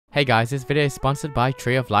Hey guys, this video is sponsored by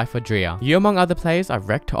Tree of Life for Drea. You among other players are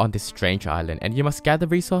wrecked on this strange island and you must gather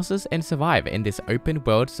resources and survive in this open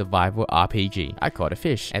world survival RPG. I caught a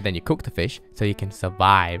fish and then you cook the fish so you can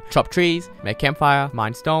survive. Chop trees, make campfire,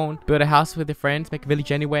 mine stone, build a house with your friends, make a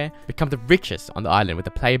village anywhere, become the richest on the island with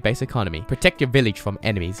a player-based economy, protect your village from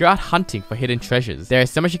enemies, go out hunting for hidden treasures. There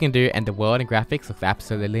is so much you can do and the world and graphics looks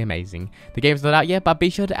absolutely amazing. The game's not out yet, but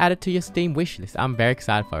be sure to add it to your Steam wishlist. I'm very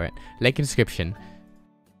excited for it. Link in description.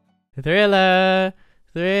 Thriller,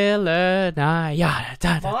 nah, yeah,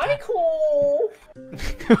 Michael!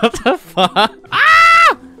 What the fuck?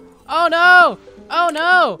 Ah! Oh no! Oh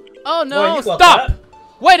no! Oh no! Boy, stop! that.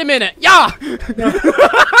 Wait a minute! Yeah! Yeah!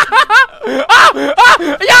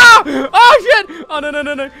 Oh shit! Oh no no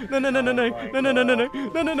no no no no no no no no no no no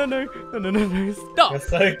no no no no no no! Stop! You're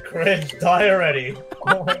so cringe. Die already.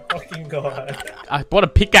 Oh my fucking god. I bought a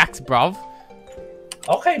pickaxe, bruv.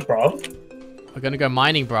 Okay, bro. We're gonna go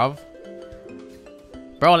mining, bruv.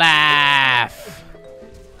 Bro, laugh.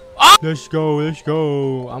 Oh! Let's go, let's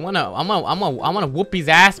go. I wanna whoop his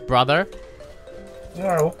ass, brother.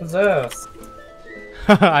 Yeah, whoop his ass.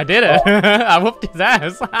 I did it. Oh. I whooped his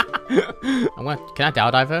ass. Can I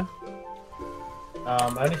dow dive her?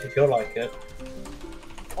 Only if you feel like it.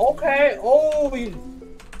 Okay. Oh,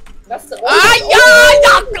 that's the.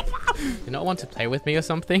 You not want to play with me or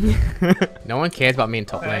something? No one cares about me in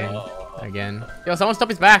top lane. Again. Yo, someone stop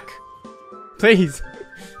his back. Please.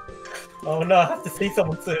 Oh no, I have to see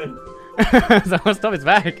someone soon. Someone stop his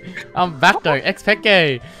back. I'm back though.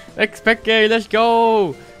 Expecke. Expecke, let's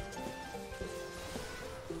go.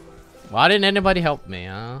 Why didn't anybody help me,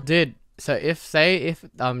 huh? Dude, so if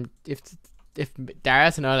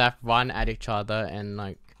Darius and Olaf run at each other and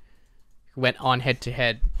like went on head to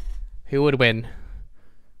head, who would win?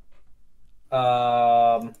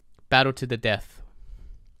 Battle to the death.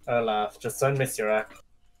 Olaf, just don't miss your act.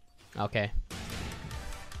 Okay.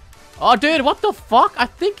 Oh, dude, what the fuck? I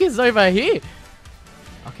think he's over here.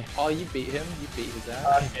 Okay. Oh, you beat him. You beat his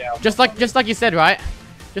ass. Yeah. Just like you said, right?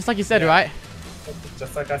 Just like you said, right?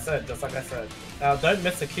 Just like I said. Just like I said. Now, don't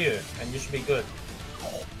miss a Q, and you should be good.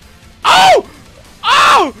 Oh!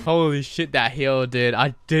 Oh! Holy shit, that heal, dude.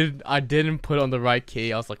 I didn't put on the right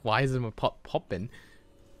key. I was like, why isn't it popping?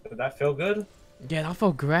 Did that feel good? Yeah, that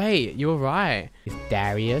felt great. You were right. Is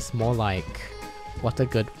Darius more like what's a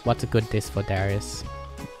good diss for Darius?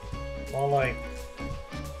 More like.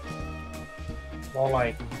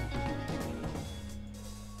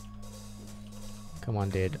 Come on,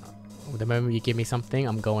 dude. The moment you give me something,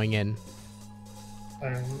 I'm going in.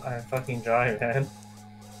 I'm fucking dry, man.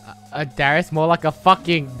 Darius more like a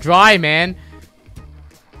fucking dry man.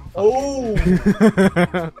 Oh.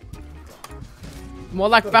 More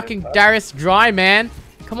like fucking Darius dry man.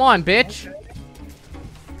 Come on, bitch.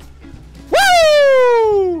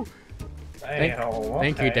 Woo!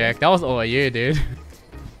 Thank you, Derek. That was all you, dude.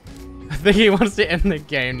 I think he wants to end the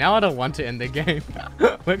game. Now I don't want to end the game.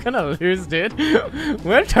 We're gonna lose, dude.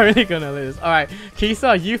 We're totally gonna lose. Alright,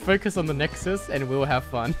 Cesar, you focus on the Nexus and we'll have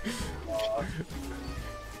fun.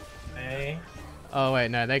 Hey. Oh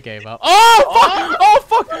wait, no, they gave up. Oh fuck! Oh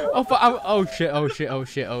fuck! Oh fuck! Oh shit! Oh shit! Oh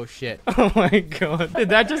shit! Oh shit! Oh my god! Did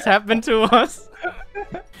that just happen to us?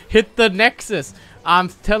 Hit the Nexus! I'm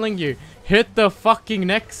telling you, hit the fucking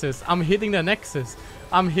Nexus! I'm hitting the Nexus!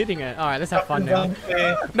 I'm hitting it. All right, let's have fun now.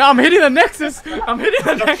 No, I'm hitting the Nexus! I'm hitting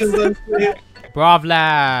the Nexus! Brav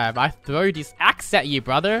lab! I throw this axe at you,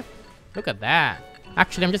 brother. Look at that.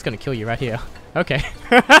 Actually, I'm just gonna kill you right here. Okay.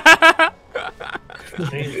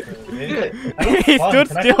 He stood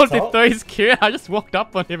still to throw his Q. I just walked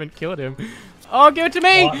up on him and killed him. Oh, give it to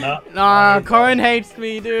me! Nah, Corin hates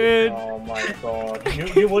me, dude. Oh my god.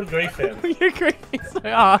 You would grief him. You grief me so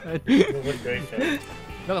hard. You would grief him.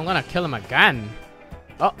 Look, I'm gonna kill him again.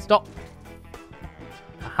 Oh, stop.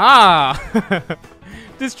 Aha!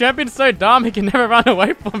 This champion's so dumb, he can never run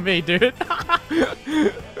away from me, dude.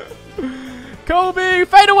 Kobe,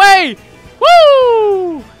 fade away!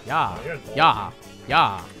 Woo! Yeah, yeah,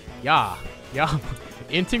 yeah, yeah, yeah.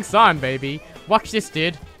 Inting San, baby. Watch this,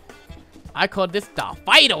 dude. I call this the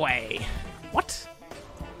fade away. What?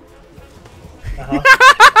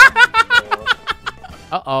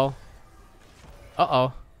 Uh-oh.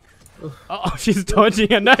 Uh-oh. Uh-oh, she's dodging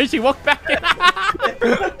it. No, she walked back in.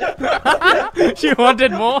 She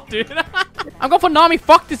wanted more, dude. I'm going for Nami.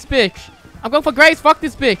 Fuck this bitch. I'm going for Grace. Fuck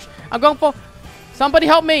this bitch. I'm going for... Somebody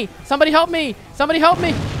help me. Somebody help me. Somebody help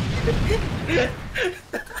me.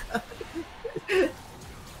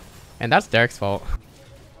 And that's Derek's fault.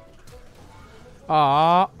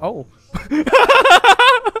 Aww. Oh.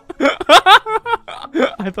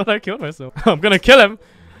 I thought I killed myself. I'm gonna kill him.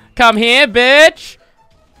 Come here, bitch.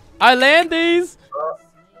 I land these.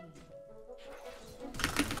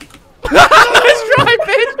 Nice try,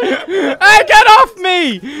 bitch! Hey, get off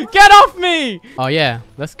me! Get off me! Oh yeah,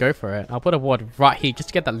 let's go for it. I'll put a ward right here just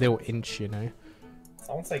to get that little inch, you know.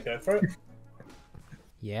 Someone say go for it.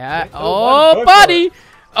 Yeah. Oh, buddy!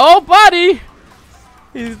 Oh, buddy!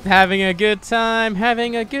 He's having a good time.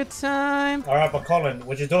 Having a good time. All right, but Colin,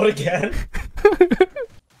 would you do it again?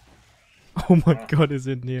 Oh my God, he's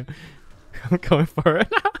in here. I'm going for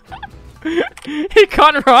it. He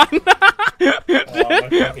can't run.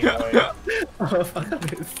 Oh, fuck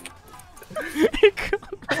this. He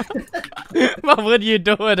can't. But would you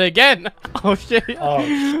do it again? Oh shit. Oh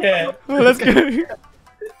shit. Oh, let's go.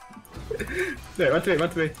 Wait, one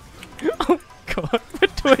to me. Oh God,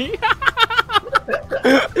 between.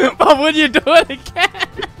 But would you do it again?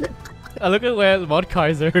 Oh, look at where Mod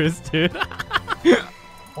Kaiser is, dude.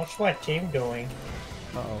 What's my team doing?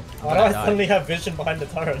 Uh-oh. Why do I suddenly have vision behind the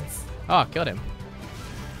turrets? Oh, killed him.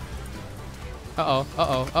 Uh-oh,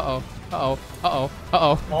 uh-oh, uh-oh, uh-oh, uh-oh,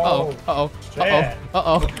 uh-oh, uh-oh, uh-oh, uh-oh,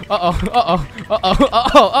 uh-oh, uh-oh, uh-oh, uh-oh,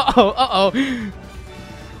 uh-oh, uh-oh,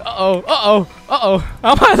 uh-oh, uh-oh, uh-oh.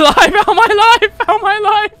 How am I alive? How am I alive? How am I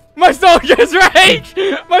alive? My soldiers rage!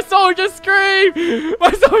 My soldiers scream!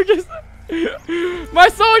 My soldiers... My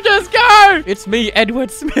soldiers go! It's me,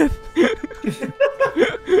 Edward Smith.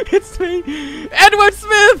 It's me, Edward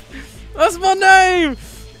Smith! That's my name!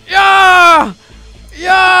 Yeah!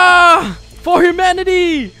 Yeah! For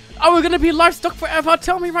humanity! Are we gonna be livestock forever?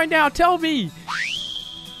 Tell me right now, tell me!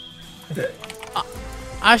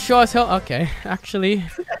 I sure as hell... Okay, actually...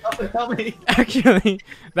 Tell me. Actually,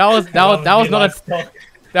 that was not a...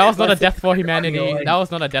 That was not a death for humanity. That was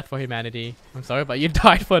not a death for humanity. I'm sorry, but you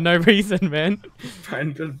died for no reason, man.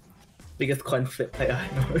 I'm the biggest conflict player I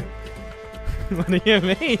know. What do you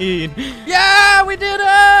mean? Yeah, we did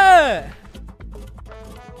it!